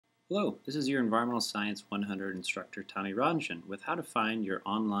Hello, this is your Environmental Science 100 instructor Tommy Rodenshin with how to find your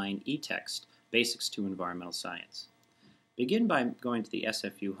online eText Basics to Environmental Science. Begin by going to the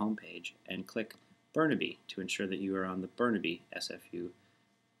SFU homepage and click Burnaby to ensure that you are on the Burnaby SFU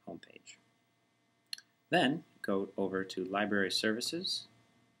homepage. Then go over to Library Services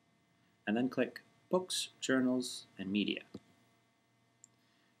and then click Books, Journals, and Media.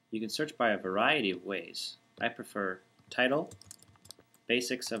 You can search by a variety of ways. I prefer title,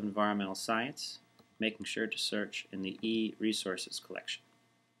 Basics of Environmental Science, making sure to search in the E-Resources collection.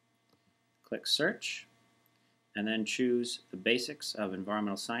 Click Search, and then choose the Basics of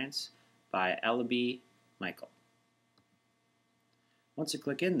Environmental Science by Alabi Michael. Once you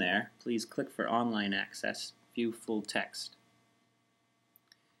click in there, please click for Online Access, View Full Text.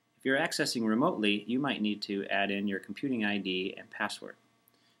 If you're accessing remotely, you might need to add in your computing ID and password.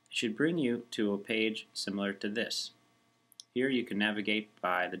 It should bring you to a page similar to this. Here you can navigate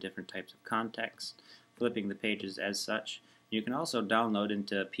by the different types of context, flipping the pages as such. You can also download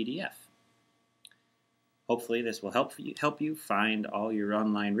into PDF. Hopefully this will help you find all your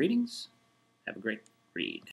online readings. Have a great read.